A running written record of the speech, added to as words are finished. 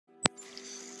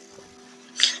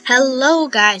Hello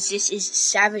guys, this is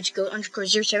Savage Goat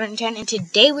 _0710 and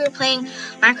today we're playing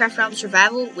Minecraft Realm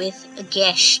Survival with a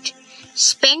guest.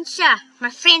 Spencer!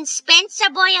 My friend Spencer,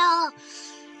 boyo!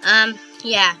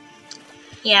 Yeah.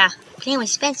 But anyway,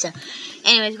 Spencer.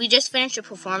 Anyways, we just finished a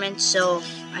performance, so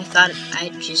I thought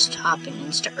I'd just hop in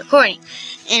and start recording.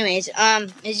 Anyways,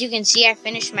 as you can see, I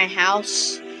finished my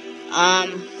house.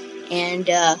 And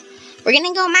we're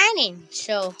gonna go mining,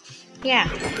 so yeah.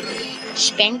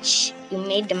 Spence, you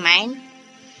made the mine,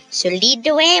 so lead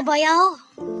the way, boyo.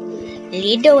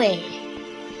 Lead the way.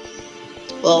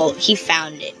 Well, he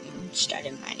found it and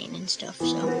started mining and stuff,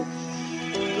 so.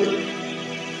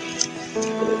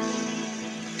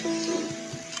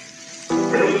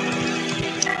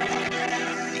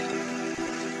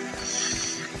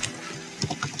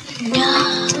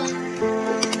 No.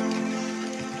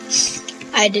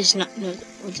 I just not know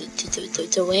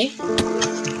the way.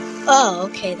 Oh,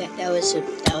 okay. That was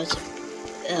okay.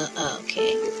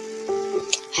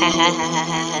 Ha ha ha ha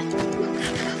ha.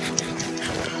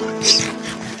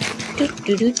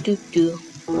 Do.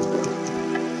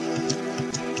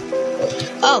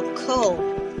 Oh, cool.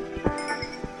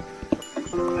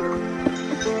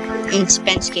 And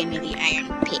Spence gave me the iron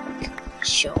pick,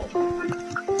 so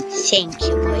thank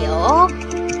you, boyo.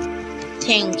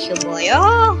 Thank you,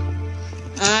 boyo.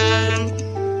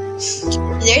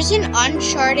 There's an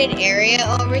uncharted area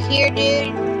over here,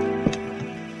 dude.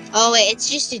 Oh wait, it's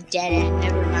just a dead end.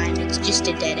 Never mind, it's just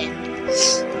a dead end.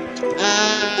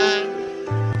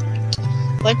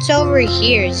 What's over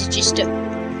here? Is it just a...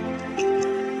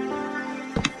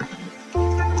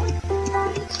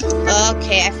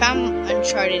 Okay, I found an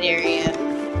uncharted area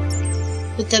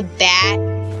with a bat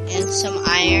and some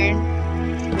iron.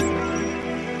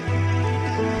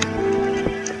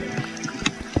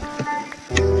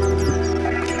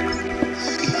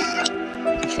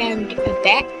 Found a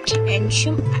bat and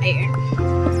some iron.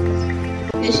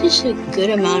 This is a good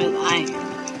amount of iron.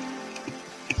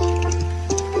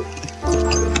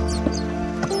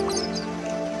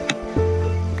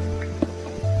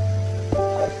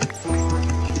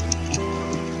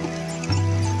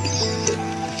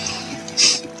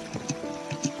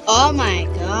 Oh my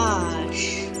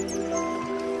gosh.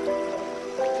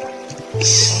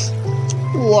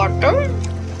 Water?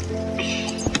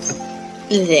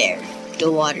 There. The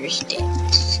water's dead.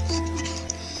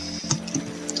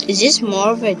 Is this more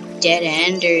of a dead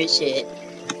end or is it?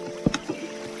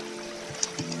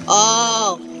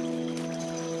 Oh.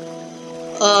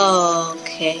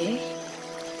 Okay.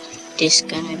 This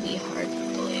gonna be hard,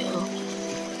 boyo.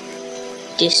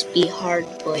 This be hard,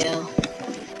 boyo.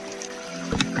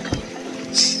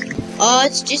 Oh,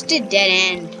 it's just a dead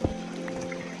end.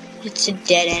 It's a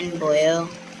dead end, boyo.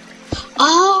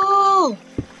 Oh!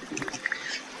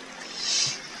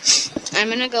 I'm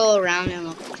gonna go around and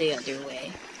look the other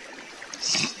way.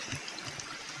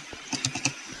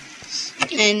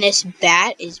 And this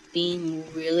bat is being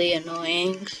really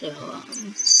annoying, so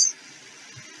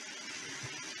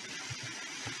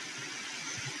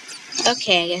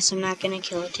okay, I guess I'm not gonna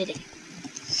kill it today.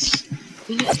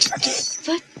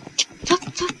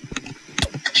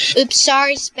 Oops,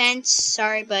 sorry Spence.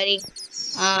 Sorry buddy.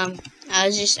 I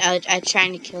was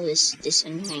trying to kill this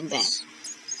annoying bat.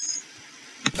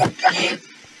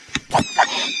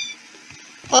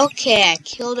 Okay, I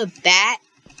killed a bat.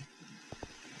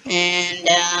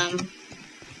 And,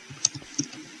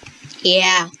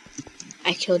 yeah,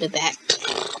 I killed a bat.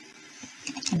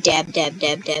 Dab, dab,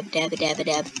 dab, dab, dab, dab,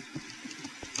 dab.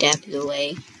 Dab the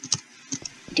way.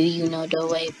 Do you know the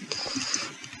way?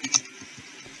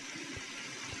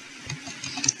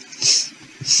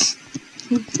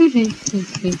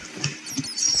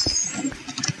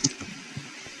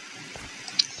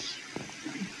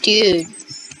 Dude.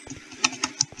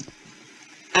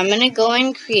 I'm gonna go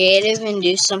in creative and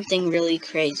do something really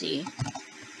crazy.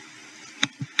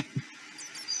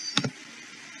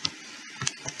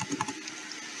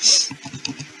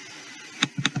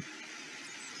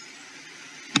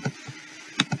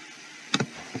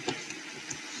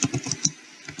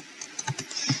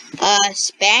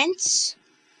 Spence?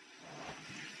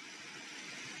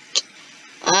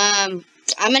 I'm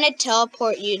gonna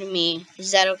teleport you to me.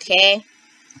 Is that okay?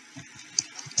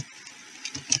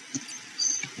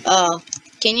 Oh,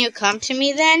 can you come to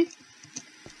me then?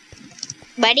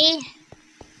 Buddy?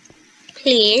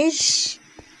 Please?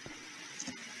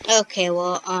 Okay,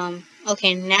 well,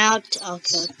 okay, now,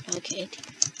 okay.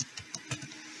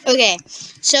 Okay,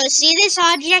 so see this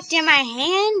object in my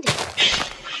hand?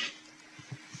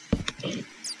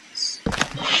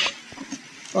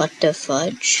 What the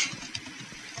fudge?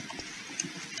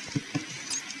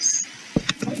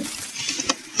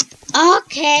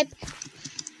 Okay.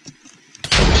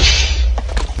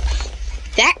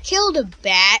 That killed a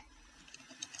bat.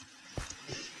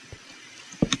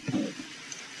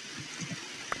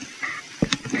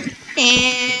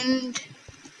 And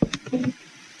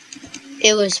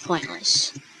it was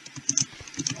pointless.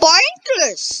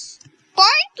 Pointless!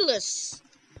 Pointless!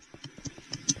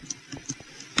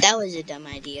 That was a dumb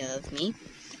idea of me.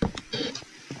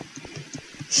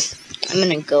 I'm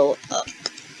gonna go up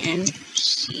and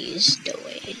seize the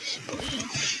waves.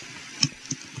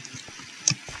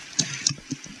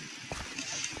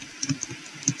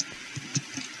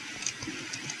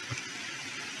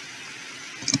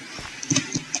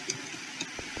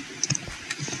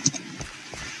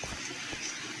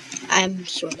 I'm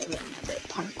sort of a nub at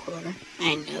parkour.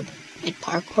 I nub at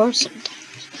parkour sometimes.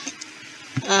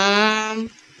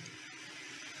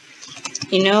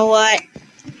 You know what?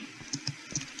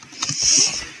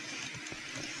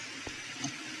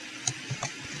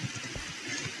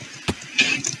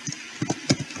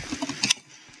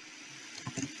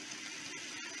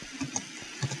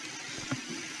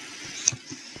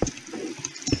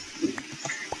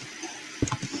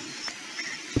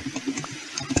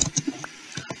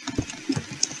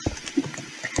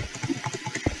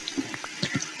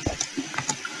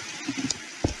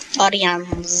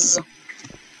 Audience.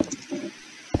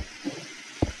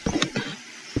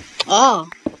 Oh.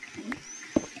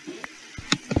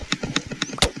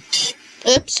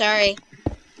 Oops, sorry.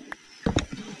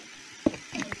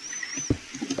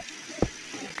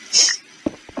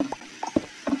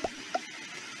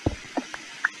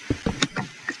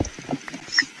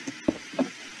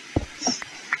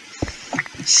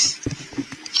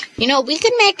 You know, we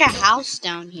could make a house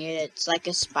down here that's like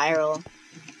a spiral.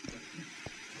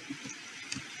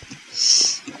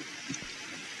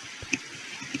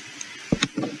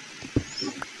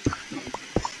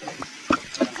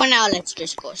 For now, let's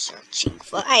just go searching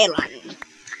for island.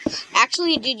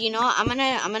 Actually, dude, you know what? I'm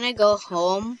gonna go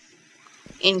home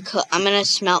and I'm gonna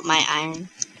smelt my iron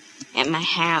at my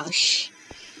house.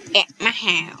 At my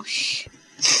house.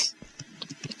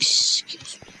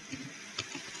 Excuse me.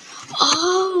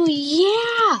 Oh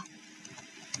yeah.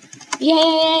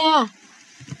 Yeah.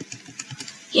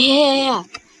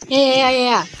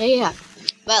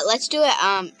 But let's do it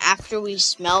after we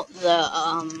smelt the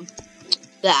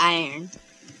iron.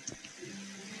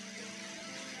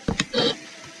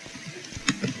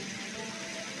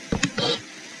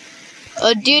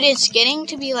 Oh, dude, it's getting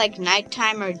to be like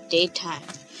nighttime or daytime.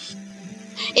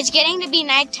 It's getting to be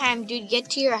nighttime, dude. Get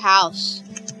to your house.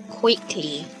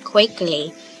 Quickly get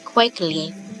to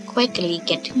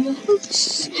your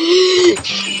house.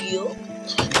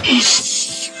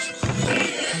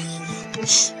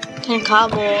 10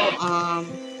 cobble,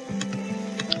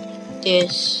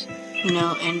 this, you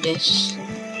know, and this,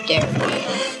 there.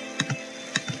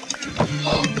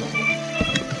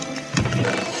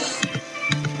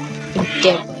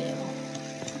 There.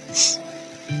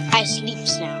 I sleep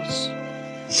snouts.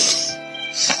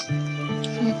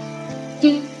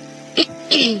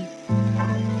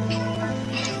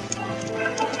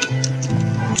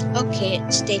 Okay,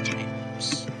 it's daytime.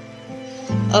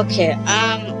 Okay,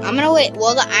 I'm gonna wait.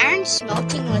 While the iron's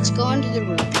smelting, let's go into the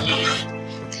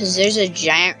ravine. Because there's a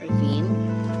giant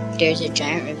ravine. There's a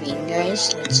giant ravine,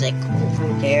 guys. It's like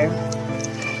over there.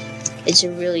 It's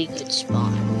a really good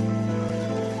spawn.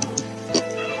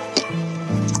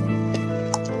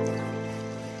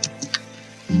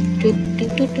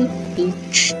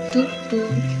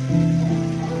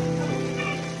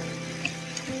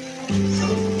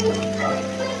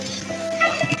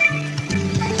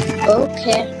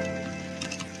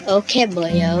 Okay,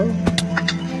 boyo.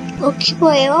 Okay,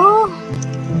 boyo.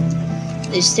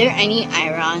 Is there any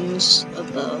irons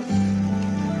above?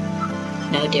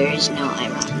 No, there is no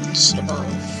irons above.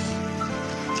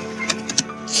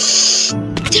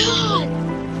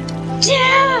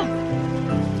 Damn!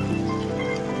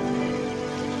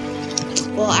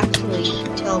 Well, actually,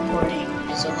 teleporting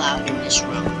is allowed in this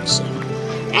room, so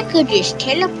I could just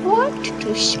teleport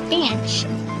to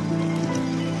expansion.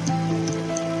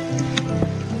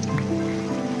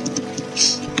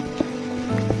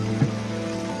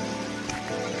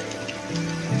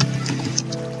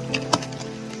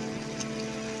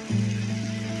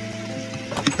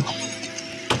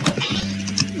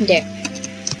 There.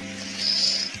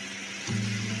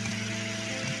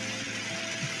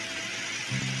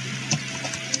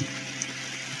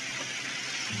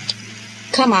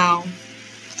 Come on.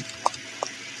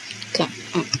 Come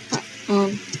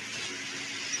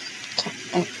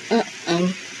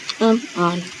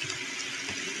on.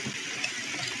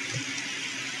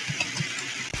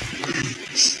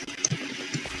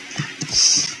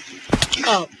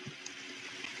 Oh.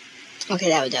 Okay,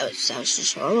 that was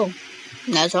just horrible.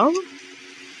 That's horrible.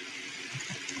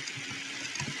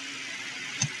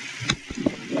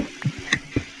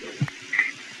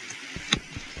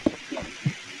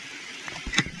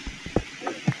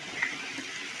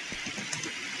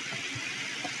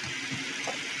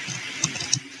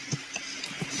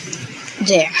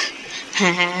 There.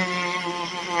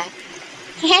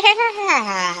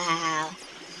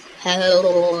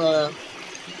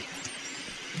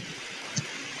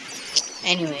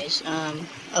 Anyways,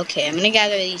 okay, I'm gonna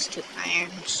gather these 2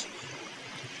 irons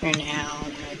for now.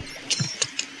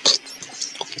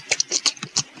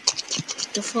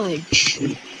 The fudge.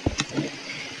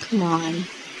 Come on.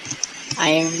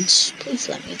 Irons, please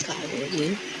let me gather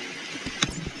you.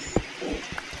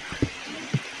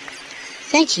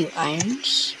 Thank you,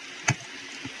 irons.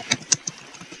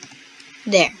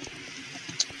 There.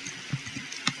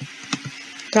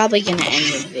 Probably gonna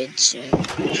end the vid soon.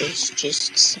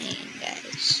 Just saying,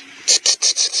 guys.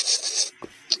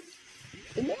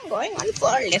 We've been going on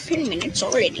for 11 minutes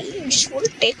already. This will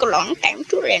take a long time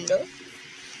to render.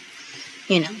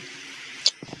 You know.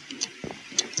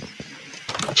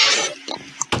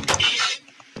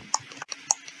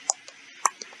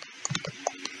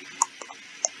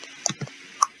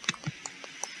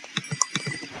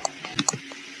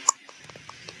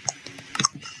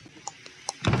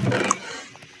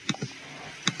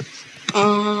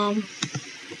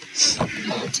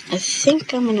 I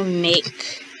think I'm gonna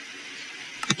make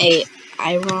a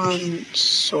iron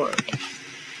sword.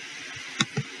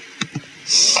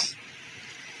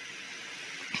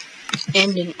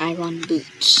 And an iron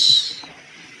boots.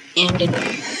 And an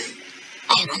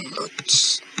iron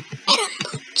boots. Iron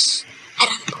boots.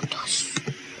 Iron boots.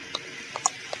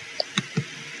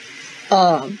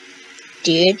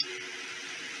 Dude.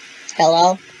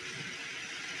 Hello?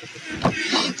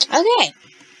 Okay.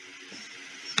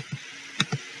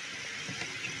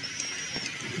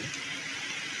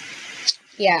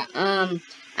 Yeah, I'm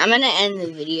gonna end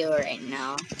the video right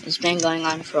now. It's been going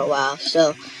on for a while.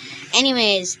 So,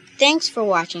 anyways, thanks for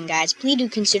watching, guys. Please do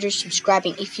consider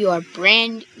subscribing if you are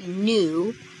brand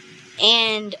new.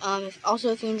 And, if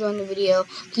you're enjoying the video,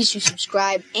 please do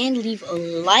subscribe and leave a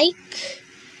like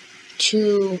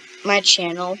to my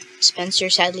channel.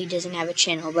 Spencer sadly doesn't have a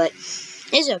channel, but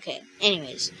it's okay.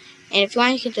 Anyways, and if you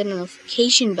want to hit the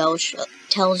notification bell, which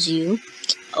tells you,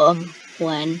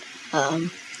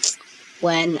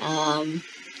 when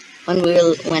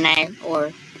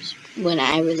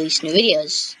I release new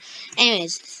videos.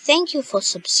 Anyways, thank you for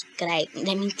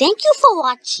subscribing. Thank you for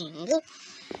watching.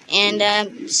 And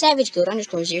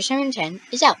SavageGoat_0710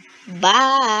 is out.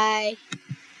 Bye.